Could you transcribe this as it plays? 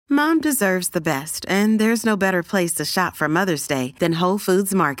Mom deserves the best, and there's no better place to shop for Mother's Day than Whole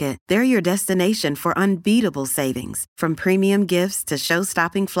Foods Market. They're your destination for unbeatable savings, from premium gifts to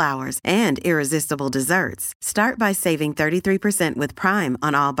show-stopping flowers and irresistible desserts. Start by saving 33% with Prime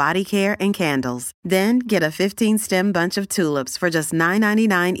on all body care and candles. Then get a 15-stem bunch of tulips for just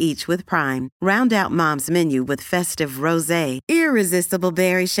 $9.99 each with Prime. Round out Mom's menu with festive rosé, irresistible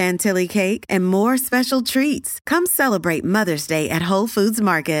berry chantilly cake, and more special treats. Come celebrate Mother's Day at Whole Foods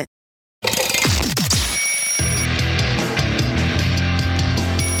Market.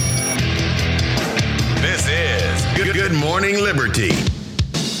 This is Good Morning Liberty.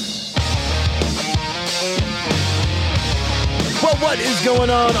 Well, what is going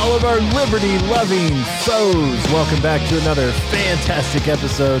on, all of our liberty-loving foes? Welcome back to another fantastic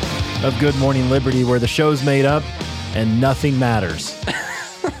episode of Good Morning Liberty, where the show's made up and nothing matters.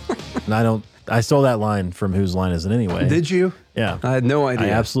 And I stole that line from Whose Line Is It Anyway? Did you? Yeah. I had no idea.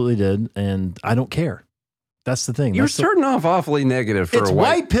 I absolutely did, and I don't care. That's the thing. You're starting off awfully negative for it's a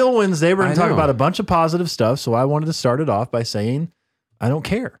White Pill Wednesday. We're going to talk know. about a bunch of positive stuff, so I wanted to start it off by saying I don't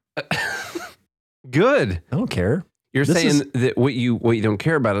care. Good. I don't care. You're saying that what you don't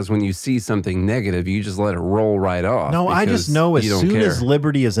care about is when you see something negative, you just let it roll right off. No, I just know as soon care. as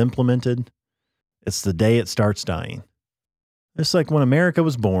liberty is implemented, it's the day it starts dying. It's like when America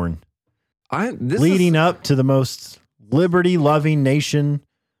was born. Leading up to the most liberty-loving nation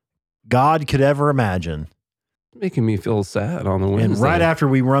God could ever imagine. Making me feel sad on the Wednesday. And right after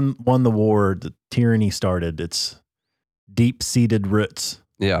we won the war, the tyranny started. Its deep-seated roots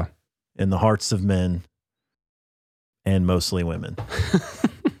in the hearts of men and mostly women.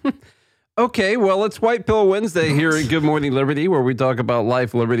 Okay, well, it's White Pill Wednesday here at Good Morning Liberty, where we talk about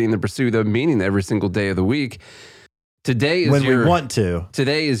life, liberty, and the pursuit of meaning every single day of the week. Today is we want to.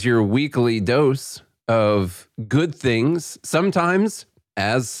 Today is your weekly dose of good things. Sometimes,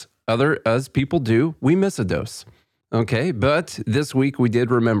 as people do, we miss a dose. Okay, but this week we did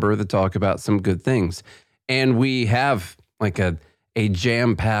remember to talk about some good things. And we have like a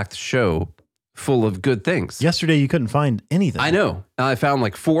jam-packed show full of good things. Yesterday you couldn't find anything. I know. I found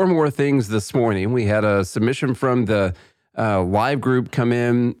like 4 more things this morning. We had a submission from the live group come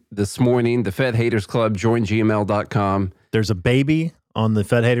in this morning, the Fed Haters Club, joingml.com. There's a baby on the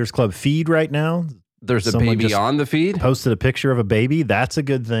Fed Haters Club feed right now. There's a baby on the feed. Posted a picture of a baby. That's a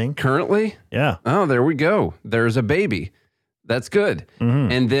good thing. Currently? Yeah. Oh, there we go. There's a baby. That's good.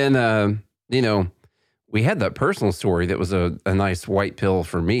 Mm-hmm. And then, we had that personal story that was a nice white pill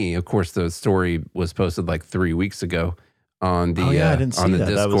for me. Of course, the story was posted like 3 weeks ago on the I didn't see that.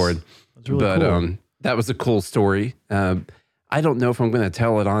 Discord. That was really cool. That was a cool story. I don't know if I'm going to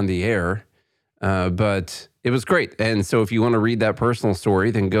tell it on the air, but it was great. And so if you want to read that personal story,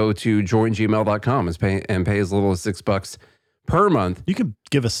 then go to joingml.com and pay as little as $6 per month. You could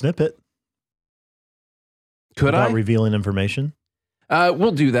give a snippet. Without revealing information?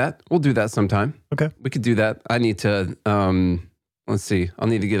 We'll do that. We'll do that sometime. Okay. We could do that. I need to, let's see. I'll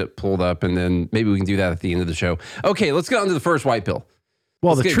need to get it pulled up, and then maybe we can do that at the end of the show. Okay, let's get on to the first white pill.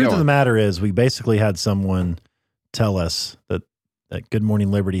 Well, the truth of the matter is we basically had someone tell us that Good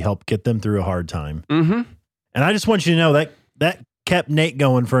Morning Liberty helped get them through a hard time. Mm-hmm. And I just want you to know that kept Nate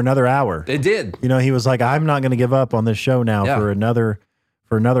going for another hour. It did. You know, he was like, I'm not going to give up on this show now for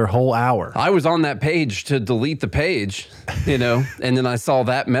another whole hour. I was on that page to delete the page, and then I saw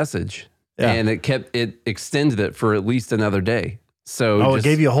that message, and it extended it for at least another day. So it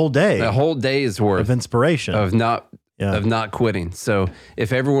gave you a whole day's worth of inspiration of not quitting. So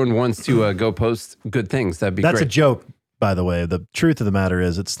if everyone wants to go post good things, that'd be great. That's a joke, by the way. The truth of the matter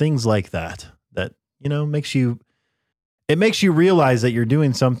is it's things like that makes you realize that you're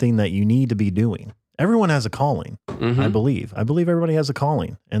doing something that you need to be doing. Everyone has a calling, I believe. I believe everybody has a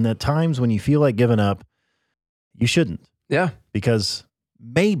calling. And at times when you feel like giving up, you shouldn't. Yeah. Because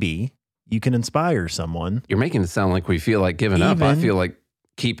maybe you can inspire someone. You're making it sound like we feel like giving up. I feel like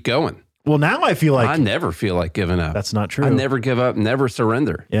keep going. Well, now I feel like... I never feel like giving up. That's not true. I never give up, never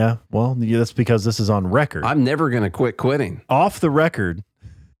surrender. Yeah, well, that's because this is on record. I'm never going to quit quitting. Off the record,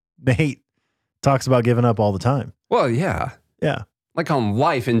 Nate talks about giving up all the time. Well, yeah. Yeah. Like on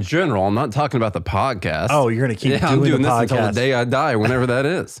life in general. I'm not talking about the podcast. Oh, you're going to keep doing this the podcast until the day I die, whenever that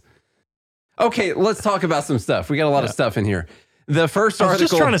is. Okay, let's talk about some stuff. We got a lot of stuff in here. The first article... I was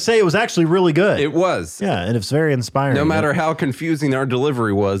just trying to say it was actually really good. It was. Yeah, and it's very inspiring. No matter how confusing our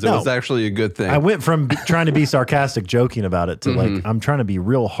delivery was, it was actually a good thing. I went from trying to be sarcastic, joking about it, to like, I'm trying to be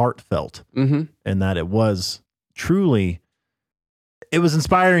real heartfelt. And that it was truly... It was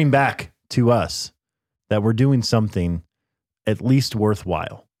inspiring back to us that we're doing something at least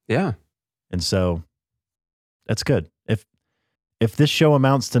worthwhile. Yeah. And so that's good. if this show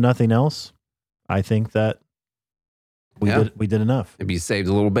amounts to nothing else, I think that we did enough. Maybe you saved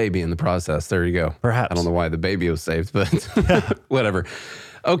a little baby in the process. There you go. Perhaps. I don't know why the baby was saved, but whatever.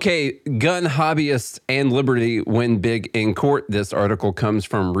 Okay, gun hobbyists and liberty win big in court. This article comes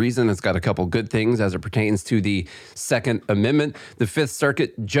from Reason. It's got a couple good things as it pertains to the Second Amendment. The Fifth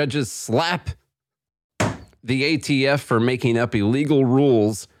Circuit judges slap the ATF for making up illegal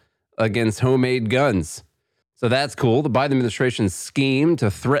rules against homemade guns. So that's cool. The Biden administration's scheme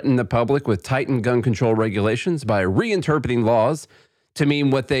to threaten the public with tightened gun control regulations by reinterpreting laws to mean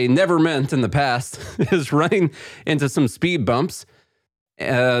what they never meant in the past is running into some speed bumps.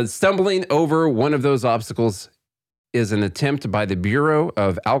 Stumbling over one of those obstacles is an attempt by the Bureau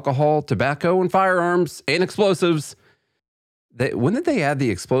of Alcohol, Tobacco, and Firearms and Explosives. When did they add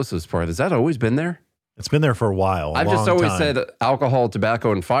the explosives part? Has that always been there? It's been there for a while. I've just always said alcohol,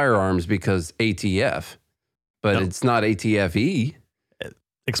 tobacco, and firearms because ATF, but it's not ATFE.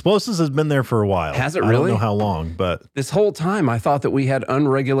 Explosives has been there for a while. Has it really? I don't know how long, but this whole time I thought that we had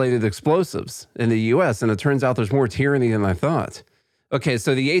unregulated explosives in the U.S., and it turns out there's more tyranny than I thought. Okay,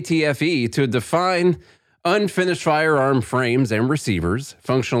 so the ATFE, to define unfinished firearm frames and receivers,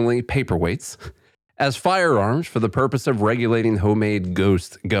 functionally paperweights, as firearms for the purpose of regulating homemade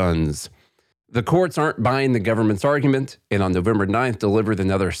ghost guns. The courts aren't buying the government's argument, and on November 9th delivered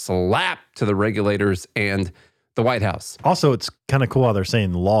another slap to the regulators and the White House. Also, it's kind of cool how they're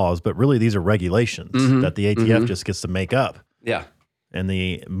saying laws, but really these are regulations that the ATF just gets to make up. Yeah. And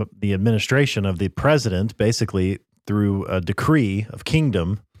the administration of the president, basically through a decree of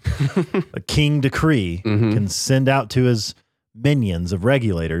kingdom, a king decree, can send out to his minions of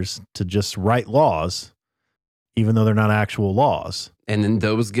regulators to just write laws, even though they're not actual laws. And then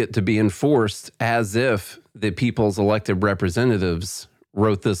those get to be enforced as if the people's elected representatives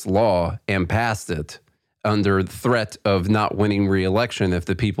wrote this law and passed it under threat of not winning re-election if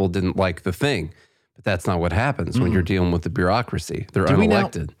the people didn't like the thing. But that's not what happens when you're dealing with the bureaucracy. They're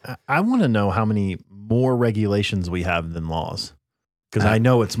unelected. I want to know how many more regulations we have than laws, because I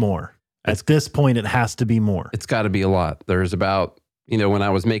know it's more. At this point, it has to be more. It's got to be a lot. There's about, when I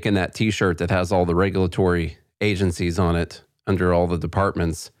was making that T-shirt that has all the regulatory agencies on it under all the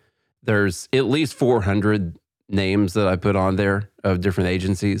departments, there's at least 400 names that I put on there of different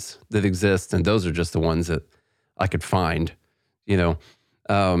agencies that exist, and those are just the ones that I could find.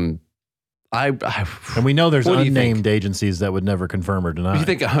 And we know there's unnamed agencies that would never confirm or deny. You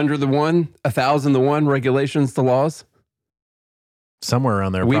think 100 to 1, 1,000 to 1 regulations to laws? Somewhere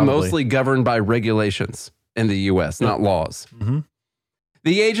around there. We probably. mostly govern by regulations in the U.S., not laws.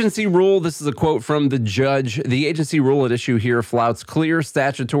 The agency rule, this is a quote from the judge, the agency rule at issue here flouts clear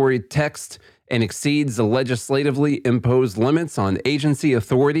statutory text and exceeds the legislatively imposed limits on agency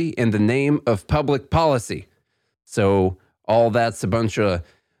authority in the name of public policy. So all that's a bunch of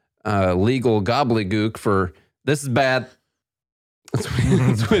legal gobbledygook for this is bad.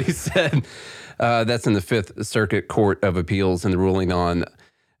 That's what he said. That's in the Fifth Circuit Court of Appeals in the ruling on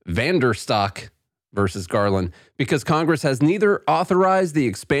Vanderstock versus Garland, because Congress has neither authorized the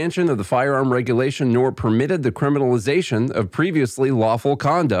expansion of the firearm regulation nor permitted the criminalization of previously lawful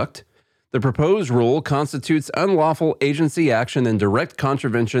conduct. The proposed rule constitutes unlawful agency action in direct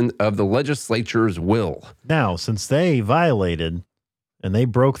contravention of the legislature's will. Now, since they violated and they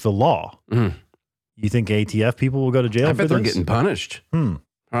broke the law, you think ATF people will go to jail for this? I bet they're getting punished.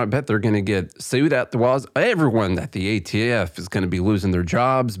 I bet they're going to get sued at the walls. Everyone at the ATF is going to be losing their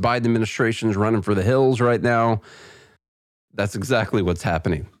jobs. Biden administration's running for the hills right now. That's exactly what's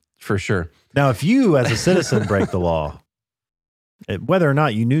happening, for sure. Now, if you as a citizen break the law, whether or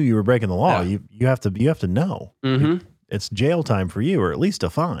not you knew you were breaking the law, you have to know. It's jail time for you, or at least a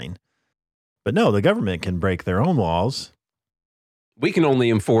fine. But no, the government can break their own laws. We can only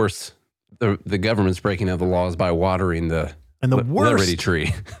enforce the government's breaking of the laws by watering the Liberty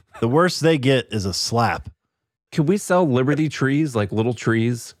tree. The worst they get is a slap. Could we sell Liberty trees, like little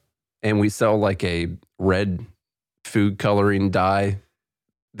trees, and we sell like a red food coloring dye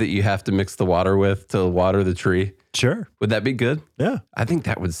that you have to mix the water with to water the tree? Sure. Would that be good? Yeah. I think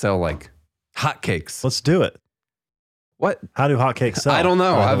that would sell like hotcakes. Let's do it. What? How do hotcakes sell? I don't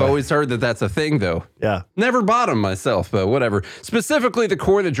know. I've always heard that that's a thing, though. Yeah. Never bought them myself, but whatever. Specifically, the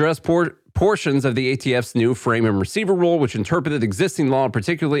court addressed portions of the ATF's new frame and receiver rule, which interpreted existing law,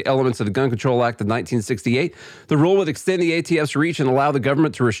 particularly elements of the Gun Control Act of 1968. The rule would extend the ATF's reach and allow the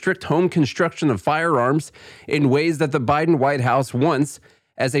government to restrict home construction of firearms in ways that the Biden White House wants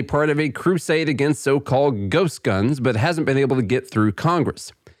as a part of a crusade against so-called ghost guns, but hasn't been able to get through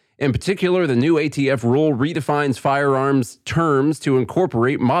Congress. In particular, the new ATF rule redefines firearms terms to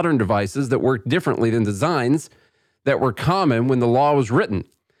incorporate modern devices that work differently than designs that were common when the law was written.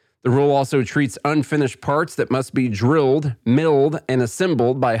 The rule also treats unfinished parts that must be drilled, milled, and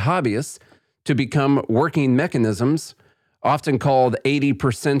assembled by hobbyists to become working mechanisms, often called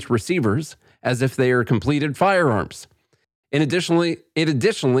 80% receivers, as if they are completed firearms. It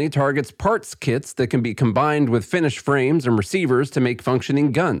additionally targets parts kits that can be combined with finished frames and receivers to make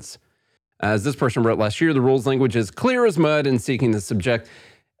functioning guns. As this person wrote last year, the rules language is clear as mud and seeking to subject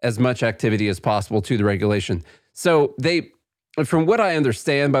as much activity as possible to the regulation. So from what I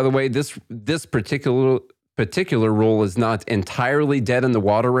understand, by the way, this particular rule is not entirely dead in the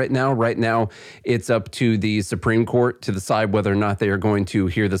water right now. Right now, it's up to the Supreme Court to decide whether or not they are going to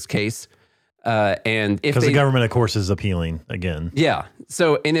hear this case. And if because the government, of course, is appealing again. Yeah.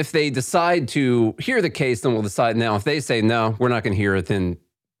 So, and if they decide to hear the case, then we'll decide now. If they say no, we're not going to hear it, then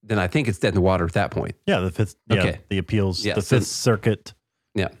I think it's dead in the water at that point. Yeah, the fifth. Yeah, okay. The appeals, the Fifth Circuit.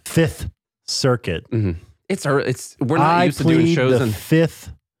 Yeah, Fifth Circuit. Mm-hmm. We're not used to doing shows. The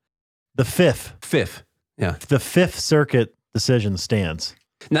fifth. Yeah, the Fifth Circuit decision stands.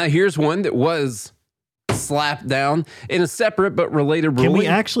 Now, here's one that was slapped down in a separate but related ruling. Can we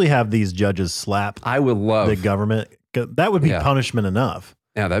actually have these judges slap? I would love the government. That would be punishment enough.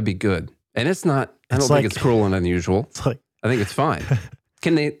 Yeah, that'd be good. And it's not. I don't think it's cruel and unusual. It's like, I think it's fine.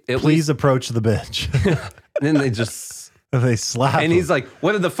 Can they please approach the bench? And then they just slap. And him. He's like,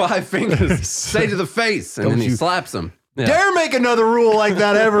 "What did the five fingers say to the face?" And then he slaps him. Yeah. Dare make another rule like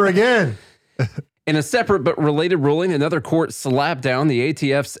that ever again. In a separate but related ruling, another court slapped down the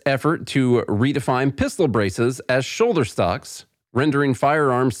ATF's effort to redefine pistol braces as shoulder stocks, rendering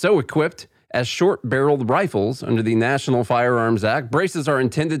firearms so equipped as short-barreled rifles under the National Firearms Act. Braces are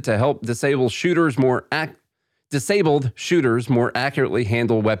intended to help disabled shooters more accurately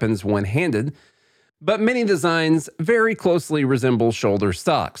handle weapons one-handed, but many designs very closely resemble shoulder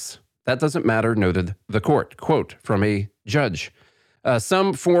stocks. That doesn't matter, noted the court. Quote from a judge.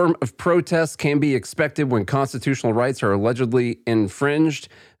 Some form of protest can be expected when constitutional rights are allegedly infringed.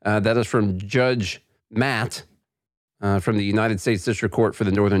 That is from Judge Matt from the United States District Court for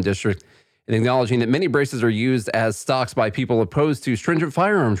the Northern District, and acknowledging that many braces are used as stocks by people opposed to stringent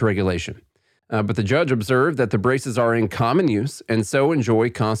firearms regulation. But the judge observed that the braces are in common use and so enjoy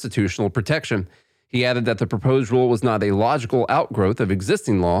constitutional protection. He added that the proposed rule was not a logical outgrowth of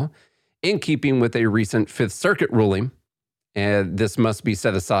existing law, in keeping with a recent Fifth Circuit ruling, and this must be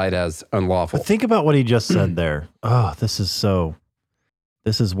set aside as unlawful. But think about what he just said there. Oh, this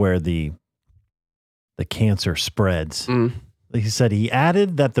is where the cancer spreads. Mm. He said he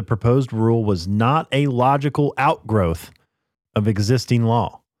added that the proposed rule was not a logical outgrowth of existing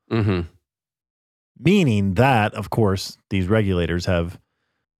law. Mm-hmm. Meaning that, of course, these regulators have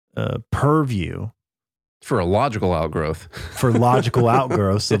purview for a logical outgrowth. For logical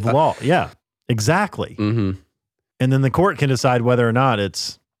outgrowths of law. Yeah, exactly. Mm-hmm. And then the court can decide whether or not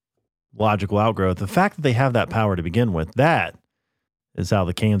it's logical outgrowth. The fact that they have that power to begin with, that is how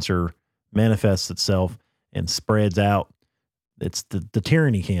the cancer manifests itself and spreads out. It's the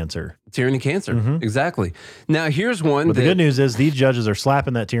tyranny cancer. Tyranny cancer, exactly. Now, here's one. But the good news is these judges are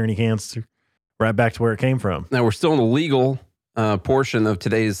slapping that tyranny cancer right back to where it came from. Now, we're still in the legal portion of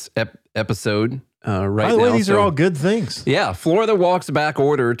today's episode right now. By the way, these are all good things. Yeah. Florida walks back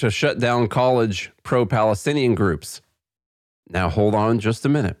order to shut down college pro-Palestinian groups. Now, hold on just a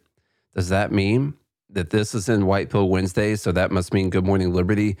minute. Does that mean that this is in White Pill Wednesday? So that must mean Good Morning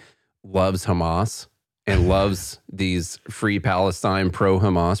Liberty loves Hamas and loves these free Palestine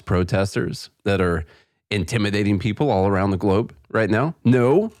pro-Hamas protesters that are intimidating people all around the globe right now?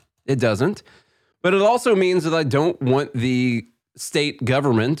 No, it doesn't. But it also means that I don't want the state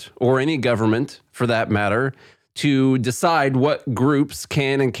government, or any government for that matter, to decide what groups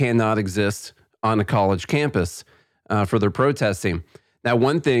can and cannot exist on a college campus for their protesting. Now,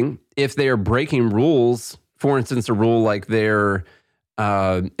 one thing, if they are breaking rules, for instance, a rule like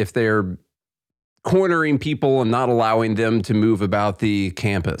if they're cornering people and not allowing them to move about the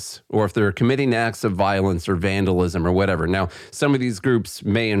campus, or if they're committing acts of violence or vandalism or whatever. Now, some of these groups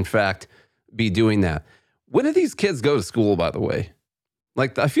may, in fact, be doing that. When do these kids go to school, by the way?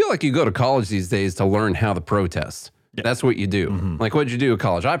 Like, I feel like you go to college these days to learn how to protest. Yeah. That's what you do. Mm-hmm. Like, what'd you do at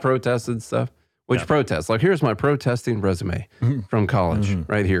college? I protested stuff. What'd you protest? Like, here's my protesting resume from college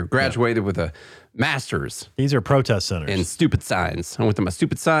right here. Graduated with a master's. These are protest centers. In stupid science. I went to my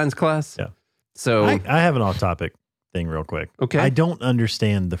stupid science class. Yeah. So I have an off-topic thing real quick. Okay. I don't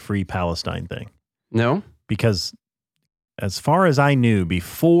understand the Free Palestine thing. No? Because as far as I knew,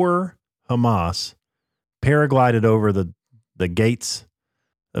 before Hamas paraglided over the gates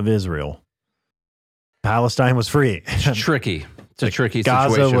of Israel, Palestine was free. It's tricky. It's a tricky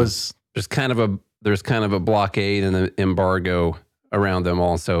Gaza situation. was just kind of there's kind of a blockade and an embargo around them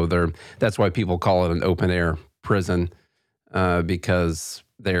also. That's why people call it an open air prison, because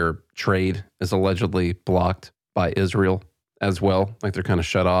their trade is allegedly blocked by Israel as well. Like they're kind of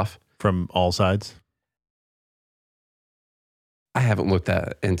shut off. From all sides? I haven't looked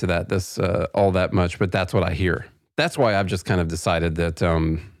into that all that much, but that's what I hear. That's why I've just kind of decided that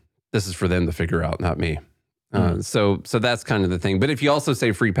this is for them to figure out, not me. So that's kind of the thing. But if you also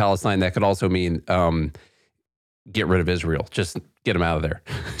say free Palestine, that could also mean get rid of Israel. Just get them out of there.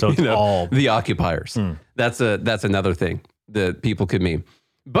 So it's all the occupiers. That's another thing that people could mean.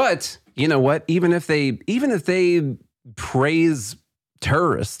 But you know what? Even if they praise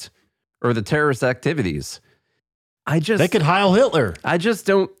terrorists or the terrorist activities, they could Heil Hitler. I just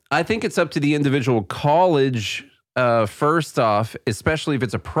don't. I think it's up to the individual college. First off, especially if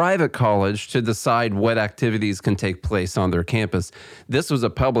it's a private college, to decide what activities can take place on their campus. This was a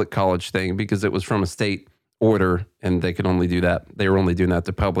public college thing because it was from a state order, and they could only do that. They were only doing that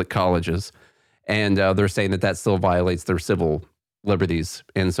to public colleges, and they're saying that still violates their civil liberties,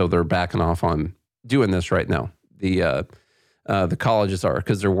 and so they're backing off on doing this right now. The colleges are,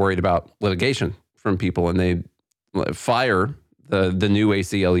 because they're worried about litigation from people, and they fire the new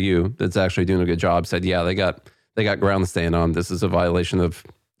ACLU that's actually doing a good job. Said, yeah, they got ground to stand on. This is a violation of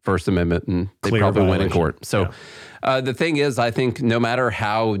First Amendment, and they Clear probably violation. win in court. So the thing is, I think no matter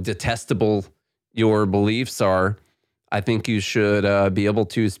how detestable your beliefs are, I think you should be able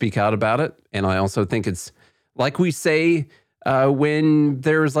to speak out about it. And I also think it's like we say when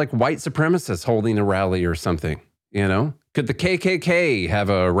there's like white supremacists holding a rally or something, you know? Could the KKK have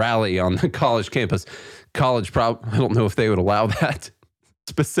a rally on the college campus? I don't know if they would allow that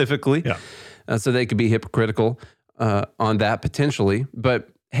specifically. Yeah. So they could be hypocritical on that potentially. But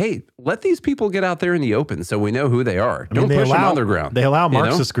hey, let these people get out there in the open so we know who they are. Don't push them underground. They allow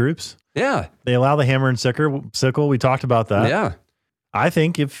Marxist groups. Yeah. They allow the hammer and sickle. We talked about that. Yeah. I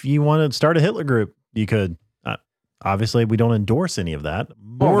think if you want to start a Hitler group, you could. Obviously, we don't endorse any of that.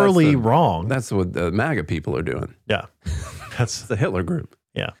 Morally wrong. That's what the MAGA people are doing. Yeah. That's the Hitler group.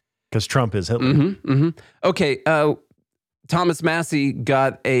 Yeah. Because Trump is Hitler. Mm-hmm, mm-hmm. Okay. Thomas Massie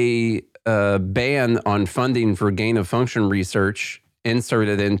got a ban on funding for gain-of-function research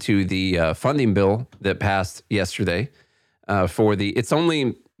inserted into the funding bill that passed yesterday.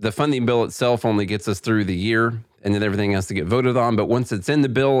 The funding bill itself only gets us through the year, and then everything has to get voted on. But once it's in the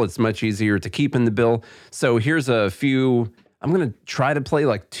bill, it's much easier to keep in the bill. So here's a few. I'm going to try to play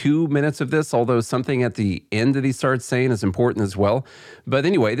like 2 minutes of this, although something at the end that he starts saying is important as well. But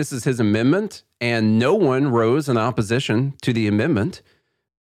anyway, this is his amendment, and no one rose in opposition to the amendment,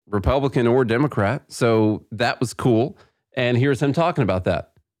 Republican or Democrat. So that was cool. And here's him talking about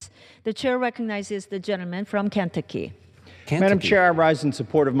that. The chair recognizes the gentleman from Kentucky. Madam Chair, I rise in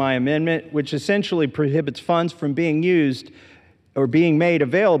support of my amendment, which essentially prohibits funds from being used or being made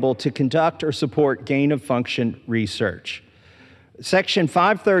available to conduct or support gain-of-function research. Section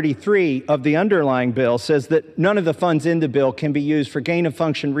 533 of the underlying bill says that none of the funds in the bill can be used for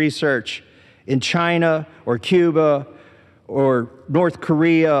gain-of-function research in China or Cuba or North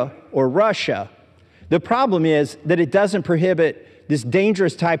Korea or Russia. The problem is that it doesn't prohibit this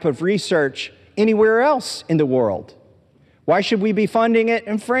dangerous type of research anywhere else in the world. Why should we be funding it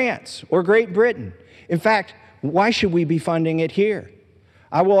in France or Great Britain? In fact, why should we be funding it here?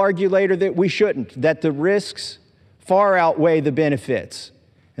 I will argue later that we shouldn't, that the risks far outweigh the benefits,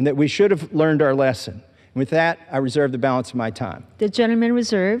 and that we should have learned our lesson. And with that, I reserve the balance of my time. The gentleman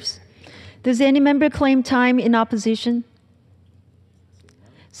reserves. Does any member claim time in opposition?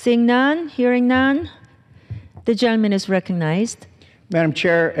 Seeing none, hearing none, the gentleman is recognized. Madam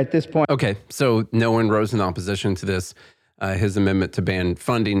Chair, at this point... Okay, so no one rose in opposition to this. His amendment to ban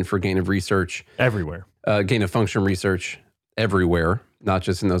funding for gain of research. Everywhere. Gain of function research everywhere, not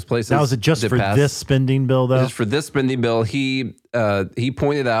just in those places. Now, is it just for this spending bill, though? Just for this spending bill. He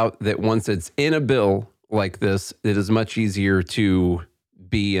pointed out that once it's in a bill like this, it is much easier to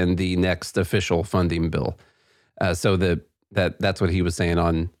be in the next official funding bill. So that's what he was saying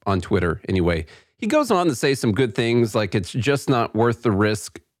on Twitter. Anyway, he goes on to say some good things, like it's just not worth the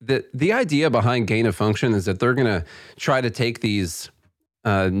risk. The idea behind gain of function is that they're going to try to take these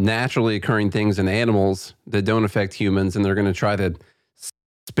naturally occurring things in animals that don't affect humans, and they're going to try to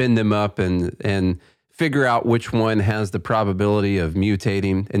spin them up and figure out which one has the probability of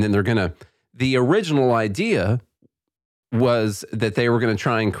mutating. And then the original idea was that they were going to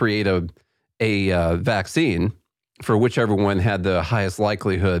try and create a vaccine for whichever one had the highest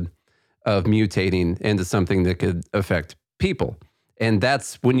likelihood of mutating into something that could affect people. And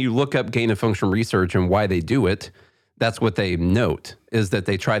that's when you look up gain of function research and why they do it, that's what they note, is that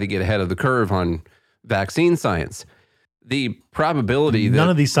they try to get ahead of the curve on vaccine science. The probability that none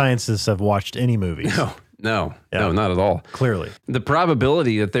of these scientists have watched any movies. No, not at all. Clearly. The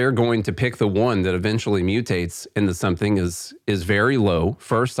probability that they're going to pick the one that eventually mutates into something is very low,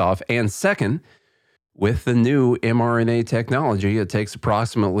 first off. And second, with the new mRNA technology, it takes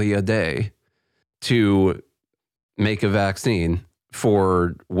approximately a day to make a vaccine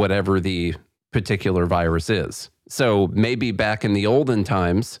for whatever the particular virus is. So maybe back in the olden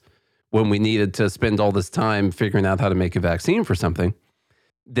times, when we needed to spend all this time figuring out how to make a vaccine for something,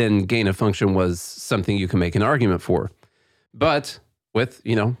 then gain of function was something you can make an argument for. But with,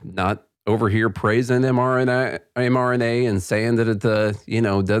 not over here praising mRNA and saying that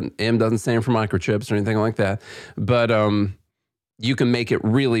it, M doesn't stand for microchips or anything like that. But you can make it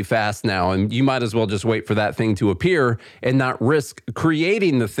really fast now, and you might as well just wait for that thing to appear and not risk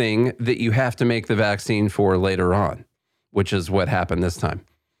creating the thing that you have to make the vaccine for later on, which is what happened this time.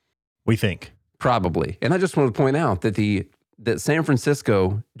 We think. Probably. And I just want to point out that that San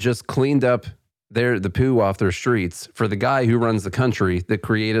Francisco just cleaned up the poo off their streets for the guy who runs the country that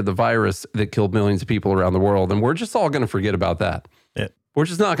created the virus that killed millions of people around the world. And we're just all going to forget about that. Yeah. We're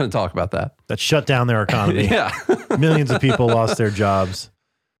just not going to talk about that. That shut down their economy. Yeah. Millions of people lost their jobs.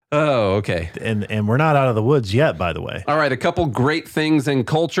 Oh, okay. And we're not out of the woods yet, by the way. All right. A couple great things in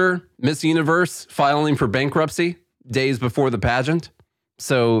culture. Miss Universe filing for bankruptcy days before the pageant.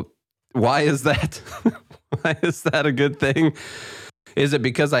 So why is that? Why is that a good thing? Is it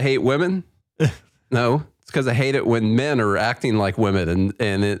because I hate women? No, it's because I hate it when men are acting like women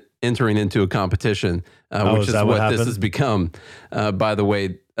and entering into a competition, which is what this has become. By the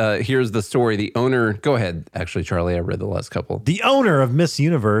way, here's the story. The owner, go ahead. Actually, Charlie, I read the last couple. The owner of Miss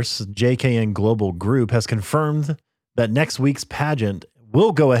Universe, JKN Global Group, has confirmed that next week's pageant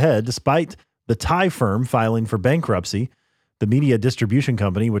will go ahead despite the Thai firm filing for bankruptcy. The media distribution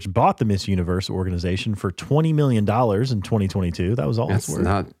company, which bought the Miss Universe organization for $20 million in 2022. That was all it's worth.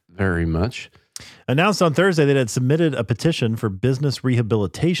 Not very much. Announced on Thursday that it submitted a petition for business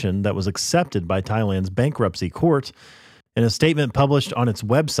rehabilitation that was accepted by Thailand's bankruptcy court. In a statement published on its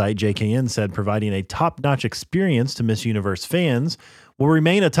website, JKN said providing a top-notch experience to Miss Universe fans will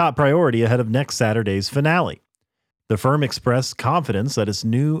remain a top priority ahead of next Saturday's finale. The firm expressed confidence that its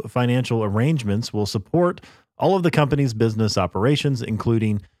new financial arrangements will support all of the company's business operations,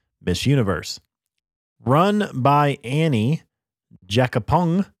 including Miss Universe. Run by Annie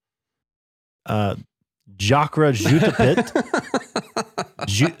Jakapong, Jakra Jutapit,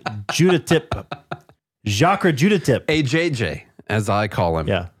 Jakra Judatip. AJJ, as I call him.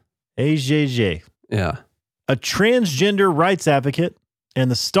 Yeah. AJJ. Yeah. A transgender rights advocate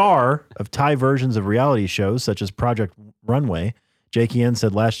and the star of Thai versions of reality shows such as Project Runway, JKN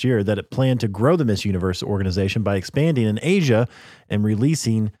said last year that it planned to grow the Miss Universe organization by expanding in Asia and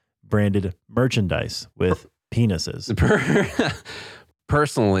releasing branded merchandise with penises.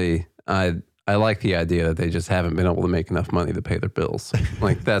 Personally, I like the idea that they just haven't been able to make enough money to pay their bills.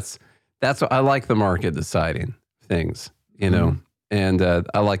 Like that's what I like, the market deciding things, and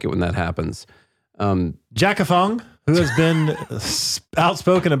I like it when that happens. Jakafong, who has been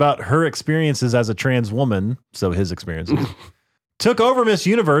outspoken about her experiences as a trans woman, so his experiences, took over Miss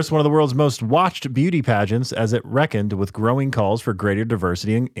Universe, one of the world's most watched beauty pageants, as it reckoned with growing calls for greater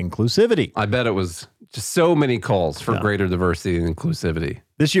diversity and inclusivity. I bet it was just so many calls for greater diversity and inclusivity.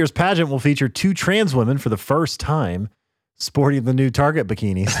 This year's pageant will feature 2 trans women for the first time sporting the new Target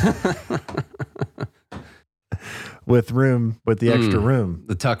bikinis. with the extra room.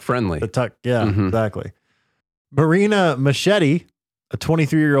 The tuck friendly. The tuck, yeah, exactly. Marina Machete, a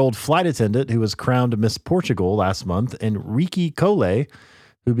 23-year-old flight attendant who was crowned Miss Portugal last month, and Riki Cole,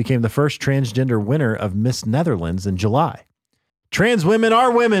 who became the first transgender winner of Miss Netherlands in July. Trans women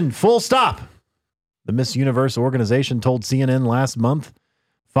are women, full stop. The Miss Universe organization told CNN last month,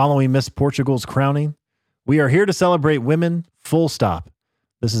 following Miss Portugal's crowning, "We are here to celebrate women, full stop.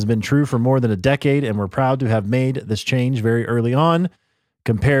 This has been true for more than a decade, and we're proud to have made this change very early on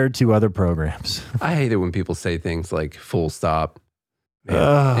compared to other programs." I hate it when people say things like full stop.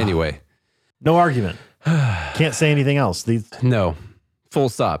 Anyway. No argument. Can't say anything else. No. Full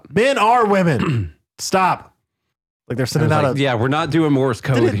stop. Men are women. Stop. Like they're sending out yeah, we're not doing Morse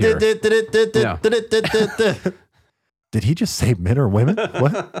code here. Did he just say men or women?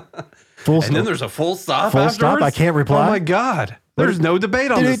 What? Full stop. And then there's a full stop Full afterwards? stop? I can't reply? Oh my God. There's no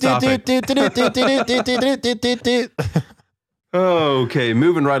debate on this topic. Okay,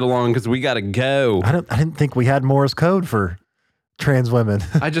 moving right along because we got to go. I didn't think we had Morse code for trans women.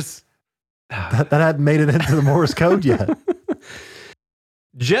 that hadn't made it into the Morse code yet.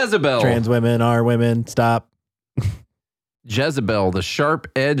 Jezebel. Trans women are women. Stop. Jezebel, the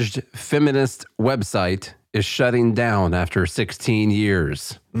sharp-edged feminist website, is shutting down after 16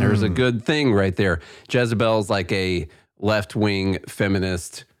 years. There's a good thing right there. Jezebel's like a left-wing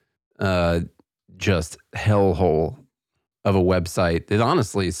feminist, just hellhole of a website. It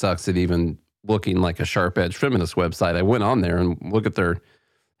honestly sucks at even looking like a sharp-edged feminist website. I went on there and looked at their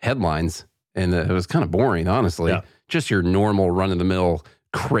headlines, and it was kind of boring, honestly. Yeah. Just your normal run-of-the-mill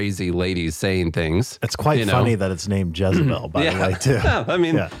crazy ladies saying things. It's quite funny that it's named Jezebel, by the way, too. Yeah, I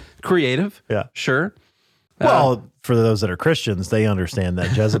mean, creative. Yeah. Sure. Well, for those that are Christians, they understand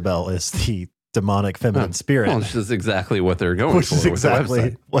that Jezebel is the demonic feminine spirit. Well, which is exactly what they're going for. Which is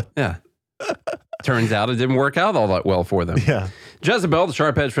exactly what. Yeah. Turns out it didn't work out all that well for them. Yeah. Jezebel, the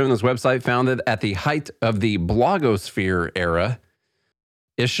sharp-edged feminist website founded at the height of the blogosphere era,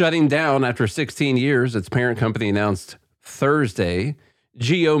 is shutting down after 16 years. Its parent company announced Thursday.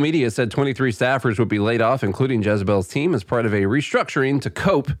 GO Media said 23 staffers would be laid off, including Jezebel's team, as part of a restructuring to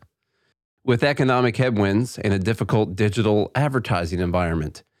cope with economic headwinds and a difficult digital advertising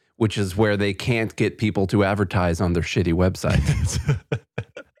environment, which is where they can't get people to advertise on their shitty website.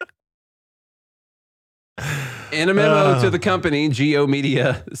 In a memo to the company, GO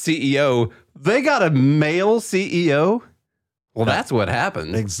Media CEO, they got a male CEO? Well, that's what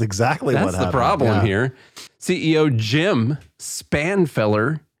happened. It's exactly what happened. That's the problem here. CEO Jim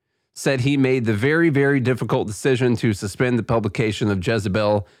Spanfeller said he made the very, very difficult decision to suspend the publication of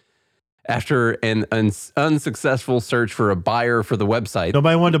Jezebel after an unsuccessful search for a buyer for the website.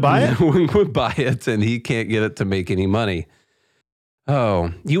 Nobody wanted to buy it? No one would buy it, and he can't get it to make any money.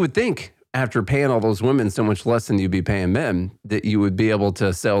 Oh, you would think after paying all those women so much less than you'd be paying men, that you would be able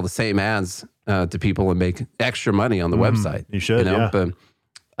to sell the same ads to people and make extra money on the website. You should, yeah. But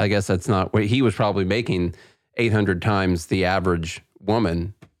I guess that's not what he was probably making 800 times the average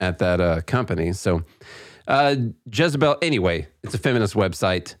woman at that company. So Jezebel, anyway, it's a feminist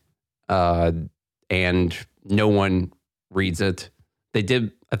website and no one reads it. I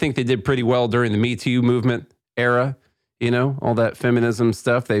think they did pretty well during the Me Too movement era. You know, all that feminism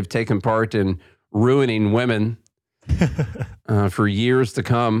stuff. They've taken part in ruining women for years to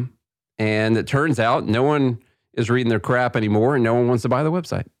come. And it turns out no one is reading their crap anymore and no one wants to buy the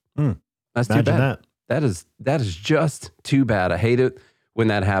website. That's too bad. That is just too bad. I hate it when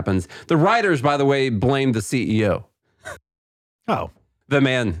that happens. The writers, by the way, blamed the CEO. Oh. The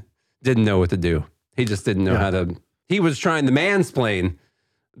man didn't know what to do. He just didn't know how to. He was trying to mansplain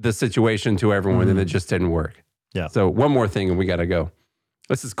the situation to everyone and it just didn't work. Yeah. So one more thing and we got to go.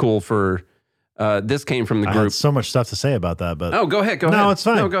 This is cool for, this came from the group. I had so much stuff to say about that, but. Oh, go ahead. No, it's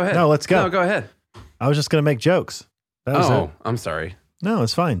fine. No, go ahead. No, let's go. No, go ahead. I was just going to make jokes. That was it. I'm sorry. No,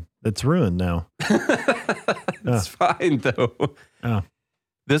 it's fine. It's ruined now. It's fine though. Oh.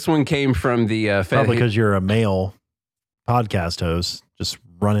 This one came from the Fed. Probably because you're a male podcast host, just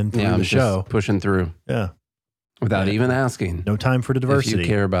running through the show. Just pushing through. Yeah. Without even asking. No time for the diversity. If you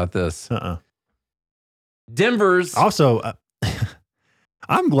care about this. Denver's. Also,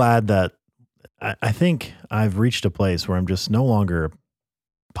 I'm glad that I think I've reached a place where I'm just no longer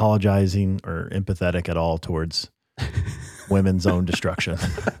apologizing or empathetic at all towards women's own destruction.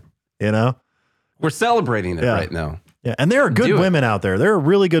 You know? We're celebrating it right now. Yeah. And there are good women out there. There are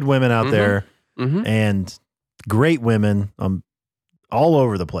really good women out there and great women all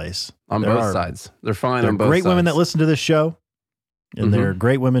over the place. On both sides. They're fine on both sides. Great women that listen to this show. And there are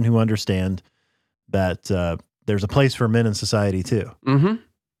great women who understand that there's a place for men in society too.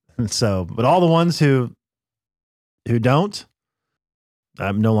 And so, but all the ones who don't,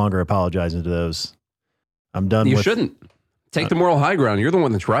 I'm no longer apologizing to those. I'm done with. You shouldn't. Take the moral high ground. You're the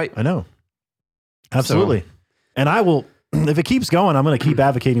one that's right. I know. Absolutely. And I will, if it keeps going, I'm going to keep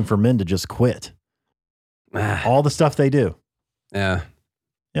advocating for men to just quit. All the stuff they do. Yeah.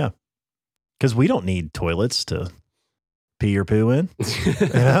 Yeah. Because we don't need toilets to pee or poo in. You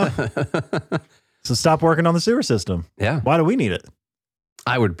know? So stop working on the sewer system. Yeah. Why do we need it?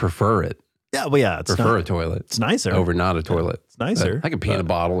 I would prefer it. Yeah, well, yeah. Prefer a toilet. It's nicer. Over not a toilet. It's nicer. But I can pee in a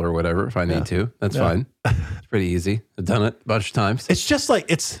bottle or whatever if I need to. That's fine. It's pretty easy. I've done it a bunch of times. It's just like,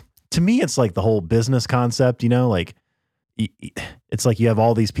 to me, it's like the whole business concept, you know, like it's like you have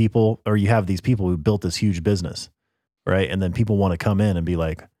all these people or you have these people who built this huge business, right? And then people want to come in and be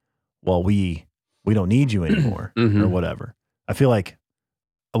like, well, we don't need you anymore or whatever. I feel like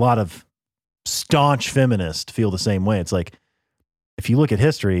a lot of staunch feminists feel the same way. It's like, if you look at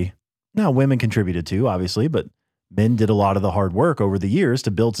history, now women contributed too, obviously, but men did a lot of the hard work over the years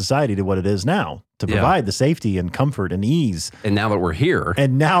to build society to what it is now, to provide the safety and comfort and ease. And now that we're here.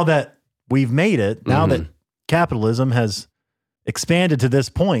 And now that we've made it, now that capitalism has expanded to this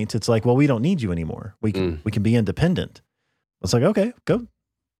point, it's like, well, we don't need you anymore. We can be independent. It's like, okay, go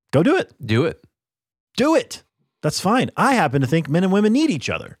do it. Do it. Do it. That's fine. I happen to think men and women need each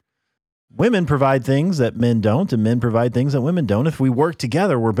other. Women provide things that men don't, and men provide things that women don't. If we work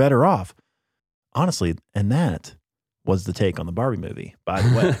together, we're better off. Honestly, and that was the take on the Barbie movie, by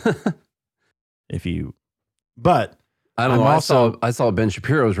the way. But I don't know. I saw Ben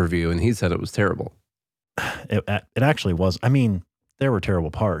Shapiro's review, and he said it was terrible. It actually was. I mean, there were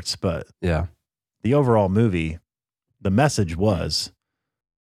terrible parts, but yeah, the overall movie, the message was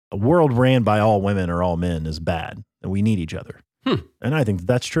a world ran by all women or all men is bad, and we need each other. And I think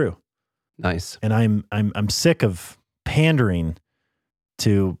that's true. Nice. And I'm sick of pandering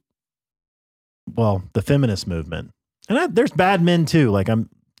to, well, the feminist movement. And there's bad men too. Like I'm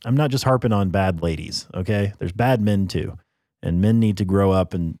not just harping on bad ladies. Okay, there's bad men too, and men need to grow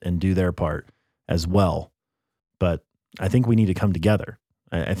up and do their part as well. But I think we need to come together.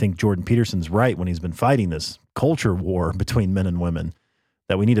 I think Jordan Peterson's right when he's been fighting this culture war between men and women,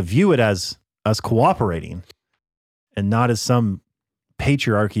 that we need to view it as us cooperating and not as some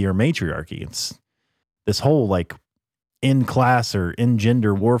patriarchy or matriarchy. It's this whole like in class or in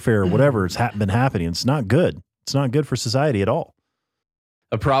gender warfare or whatever has been happening. It's not good. It's not good for society at all.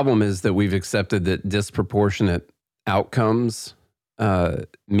 A problem is that we've accepted that disproportionate outcomes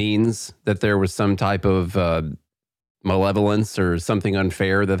means that there was some type of malevolence or something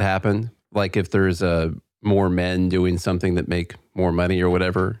unfair that happened. Like if there's more men doing something that make more money or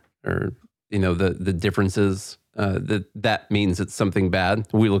whatever, or the differences, that means it's something bad.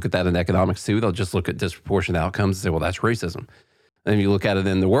 We look at that in economics too. They'll just look at disproportionate outcomes and say, well, that's racism. And you look at it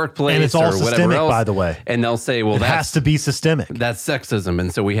in the workplace, and it's all or whatever systemic, else, by the way. And they'll say, well, it has to be systemic. That's sexism,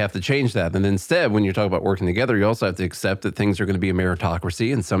 and so we have to change that. And instead, when you talk about working together, you also have to accept that things are going to be a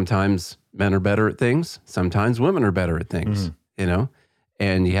meritocracy, and sometimes men are better at things, sometimes women are better at things,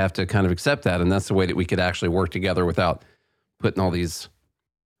 and you have to kind of accept that. And that's the way that we could actually work together without putting all these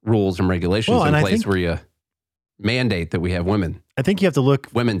rules and regulations in place where you mandate that we have women. I think you have to look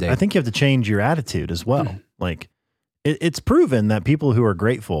women day. I think you have to change your attitude as well. Like it's proven that people who are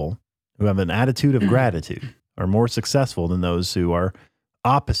grateful, who have an attitude of gratitude, are more successful than those who are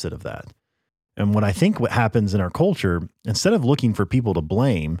opposite of that. And what I think what happens in our culture, instead of looking for people to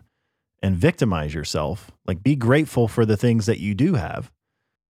blame and victimize yourself, like be grateful for the things that you do have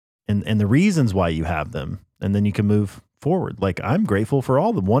and the reasons why you have them. And then you can move forward. Like I'm grateful for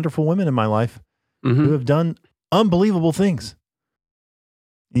all the wonderful women in my life who have done unbelievable things.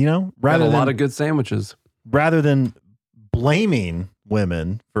 Rather than a lot of good sandwiches. Rather than blaming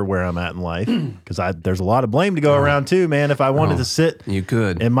women for where I'm at in life, because there's a lot of blame to go around too, man. If I wanted to sit you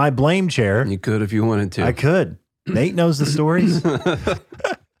could in my blame chair. You could if you wanted to. I could. Nate knows the stories.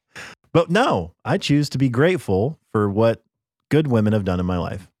 But no, I choose to be grateful for what good women have done in my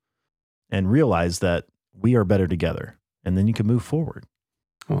life and realize that we are better together. And then you can move forward.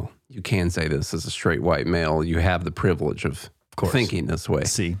 Well, you can say this as a straight white male. You have the privilege of thinking this way.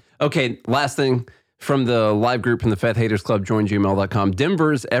 See. Okay, last thing. From the live group from the Fat Haters Club, joingmail.com.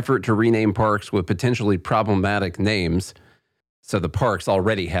 Denver's effort to rename parks with potentially problematic names. So the parks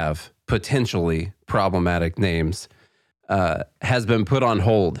already have potentially problematic names, has been put on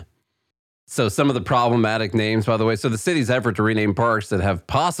hold. So some of the problematic names, by the way, so the city's effort to rename parks that have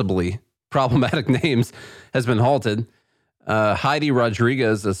possibly problematic names has been halted. Heidi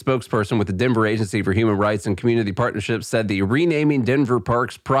Rodriguez, a spokesperson with the Denver Agency for Human Rights and Community Partnerships, said the Renaming Denver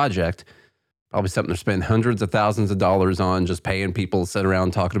Parks project, probably something they're spending hundreds of thousands of dollars on, just paying people to sit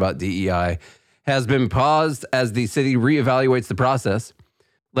around talking about DEI, has been paused as the city reevaluates the process.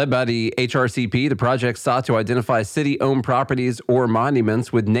 Led by the HRCP, the project sought to identify city-owned properties or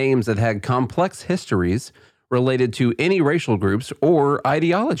monuments with names that had complex histories related to any racial groups or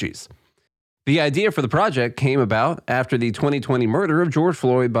ideologies. The idea for the project came about after the 2020 murder of George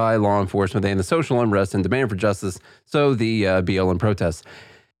Floyd by law enforcement and the social unrest and demand for justice, so the BLM protests.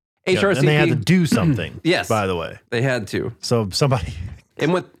 HRCP, and they had to do something. Yes. By the way. They had to. So somebody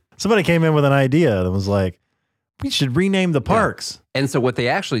somebody came in with an idea that was like, we should rename the parks. Yeah. And so what they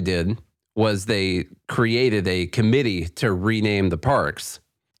actually did was they created a committee to rename the parks.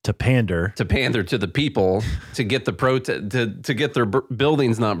 To pander to the people, to get the to get their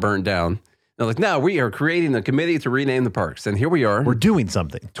buildings not burned down. They're like, no, we are creating a committee to rename the parks. And here we are. We're doing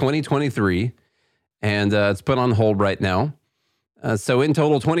something. 2023. And it's put on hold right now. So in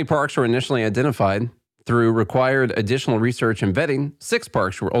total, 20 parks were initially identified. Through required additional research and vetting, 6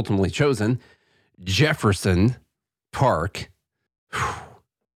 parks were ultimately chosen. Jefferson Park.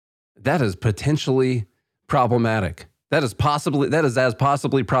 That is potentially problematic. That is as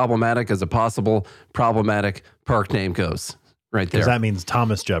possibly problematic as a possible problematic park name goes. Right there. Because that means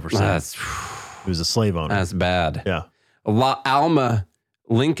Thomas Jefferson. That's who's a slave owner. That's bad. Yeah. Alma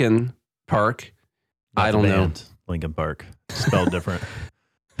Lincoln Park. Not I the don't know. band, Lincoln Park. Spelled different.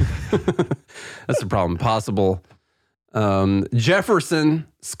 That's the problem. Possible. Jefferson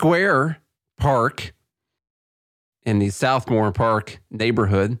Square Park in the Southmore Park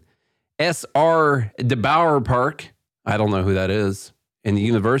neighborhood. S.R. DeBauer Park. I don't know who that is. In the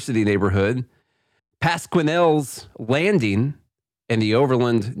University neighborhood. Pasquinel's Landing in the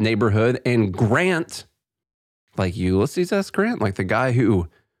Overland neighborhood. And Grant, like Ulysses S. Grant, like the guy who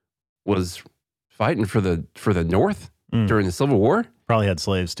was fighting for the North during the Civil War. Probably had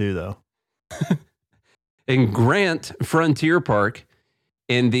slaves too, though. In Grant Frontier Park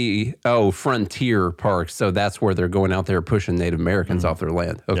in the, Frontier Park. So that's where they're going out there pushing Native Americans off their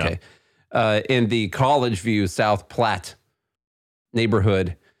land. Okay. In the College View South Platte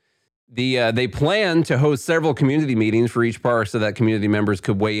neighborhood, they plan to host several community meetings for each park so that community members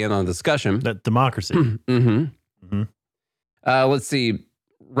could weigh in on the discussion. That democracy. Let's see.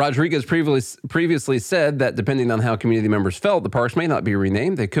 Rodriguez previously said that depending on how community members felt, the parks may not be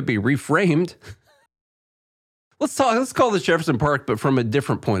renamed. They could be reframed. Let's call this Jefferson Park, but from a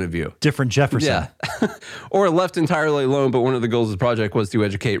different point of view. Different Jefferson. Yeah. Or left entirely alone, but one of the goals of the project was to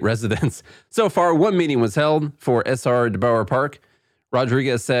educate residents. So far, one meeting was held for S.R. DeBauer Park.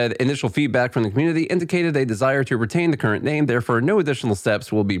 Rodriguez said initial feedback from the community indicated a desire to retain the current name. Therefore, no additional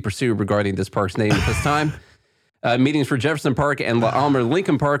steps will be pursued regarding this park's name at this time. Meetings for Jefferson Park and La Alma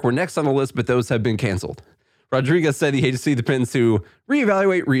Lincoln Park were next on the list, but those have been canceled. Rodriguez said the agency depends to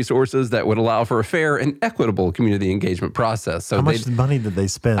reevaluate resources that would allow for a fair and equitable community engagement process. So how much money did they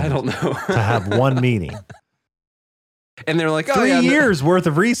spend? I don't know. To have one meeting. And they're like, 3 years worth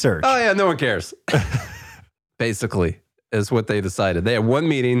of research. Oh, yeah, no one cares. Basically, is what they decided. They had one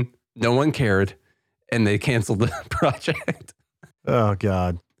meeting, no one cared, and they canceled the project. Oh,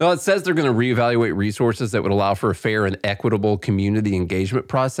 God. Well, it says they're going to reevaluate resources that would allow for a fair and equitable community engagement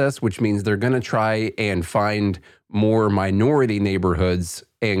process, which means they're going to try and find more minority neighborhoods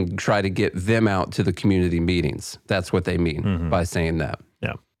and try to get them out to the community meetings. That's what they mean by saying that.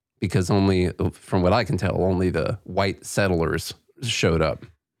 Yeah. Because only, from what I can tell, only the white settlers showed up.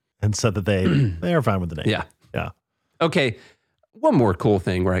 And said that they are fine with the name. Yeah. Yeah. Okay. One more cool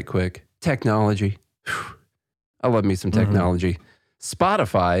thing right quick. Technology. Whew. I love me some technology.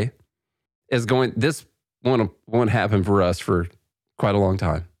 Spotify is going, this won't happen for us for quite a long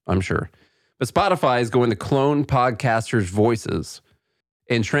time, I'm sure. But Spotify is going to clone podcasters' voices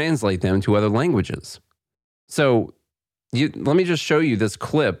and translate them to other languages. So let me just show you this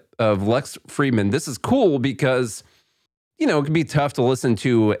clip of Lex Friedman. This is cool because, it can be tough to listen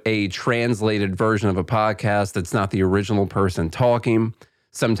to a translated version of a podcast that's not the original person talking.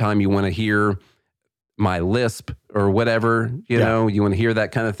 Sometimes you want to hear my lisp or whatever, you know, you want to hear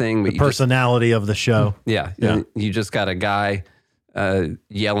that kind of thing. But the personality of the show. Yeah. You just got a guy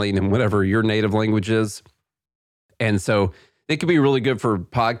yelling in whatever your native language is. And so it could be really good for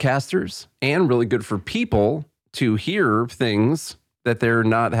podcasters and really good for people to hear things that they're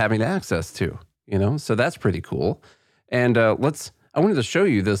not having access to, so that's pretty cool. And I wanted to show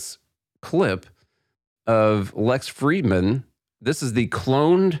you this clip of Lex Friedman. This is the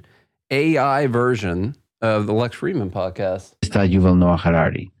cloned AI version of the Lex Friedman podcast. Está Yuval Noah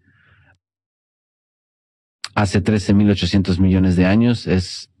Harari. Hace 13.800 millones de años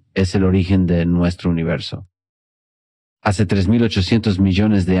es el origen de nuestro universo. Hace 3.800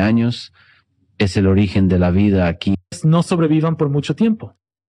 millones de años es el origen de la vida aquí. No sobrevivan por mucho tiempo.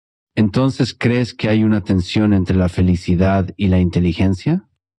 Entonces, ¿crees que hay una tensión entre la felicidad y la inteligencia?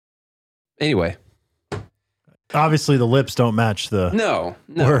 Anyway. Obviously, the lips don't match the no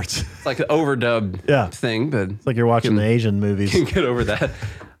words. It's like an overdub thing, but it's like you're watching the Asian movies. Can get over that.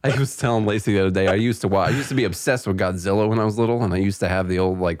 I was telling Lacey the other day, I used to be obsessed with Godzilla when I was little, and I used to have the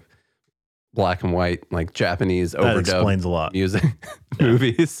old black and white Japanese overdub explains a lot. Music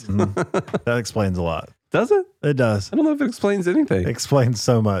movies. That explains a lot. Does it? It does. I don't know if it explains anything. It explains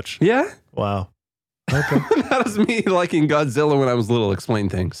so much. Yeah. Wow. Okay. How does me liking Godzilla when I was little explain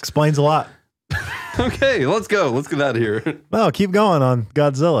things? Explains a lot. Okay, let's go. Let's get out of here. No, keep going on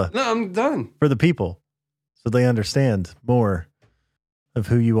Godzilla. No, I'm done. For the people, so they understand more of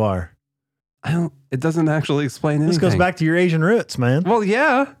who you are. It doesn't actually explain anything. This goes back to your Asian roots, man. Well,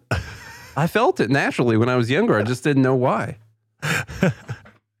 yeah. I felt it naturally when I was younger. I just didn't know why.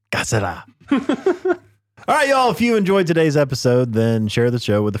 Godzilla. All right, y'all. If you enjoyed today's episode, then share the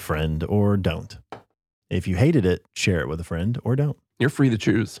show with a friend or don't. If you hated it, share it with a friend or don't. You're free to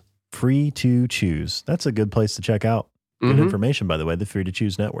choose. Free to choose. That's a good place to check out. Good information, by the way, the Free to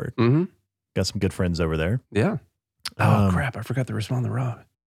Choose Network. Got some good friends over there. Yeah. Oh, crap. I forgot to respond to Rob.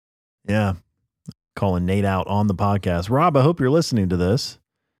 Yeah. calling Nate out on the podcast. Rob, I hope you're listening to this.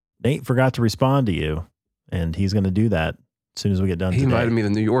 Nate forgot to respond to you, and he's going to do that as soon as we get done He today. invited me to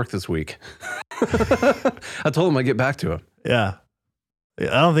New York this week. I told him I'd get back to him. Yeah. I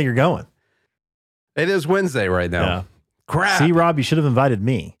don't think you're going. It is Wednesday right now. Yeah. Crap. See, Rob, you should have invited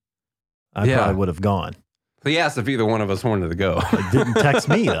me. I Yeah. probably would have gone. He asked if either one of us wanted to go. It didn't text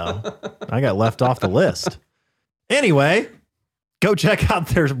me, though. I got left off the list. Anyway, go check out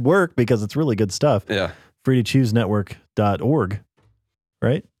their work because it's really good stuff. Yeah. freetochoosenetwork.org,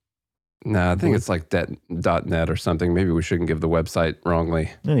 right? Nah, I think it's like .net or something. Maybe we shouldn't give the website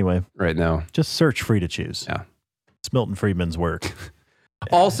wrongly Anyway, right now. just search Free to Choose. Yeah. It's Milton Friedman's work.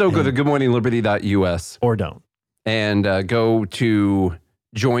 Also, go to goodmorningliberty.us Or don't. and go to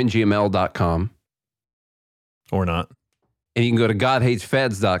joingml.com. Or not. And you can go to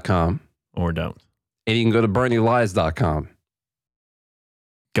godhatesfeds.com. Or don't. And you can go to bernielies.com.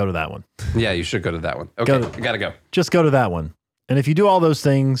 Go to that one. Yeah, you should go to that one. Okay, Go to- I got to go. Just go to that one. And if you do all those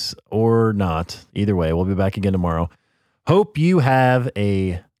things or not, either way, we'll be back again tomorrow. Hope you have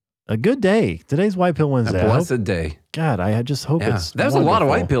a good day. Today's White Pill Wednesday. A blessed day. God, I just hope Yeah. it's That was a lot of wonderful.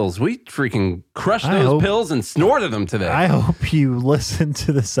 white pills. We freaking crushed I those hope- pills and snorted them today. I hope you listen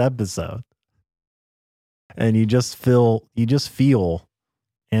to this episode and you just feel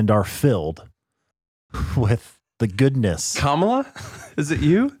and are filled with the goodness, Kamala? Is it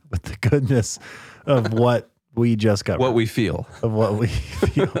you? with the goodness of what we just got, What we feel. of what we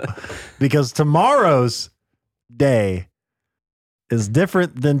feel. Because tomorrow's day is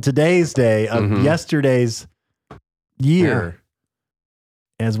different than today's day of Mhm. yesterday's year.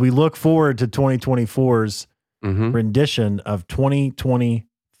 As we look forward to 2024's Mm-hmm. rendition of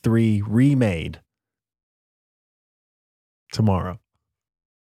 2023 remade tomorrow.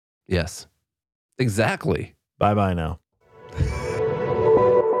 Yes. Exactly. Bye-bye now.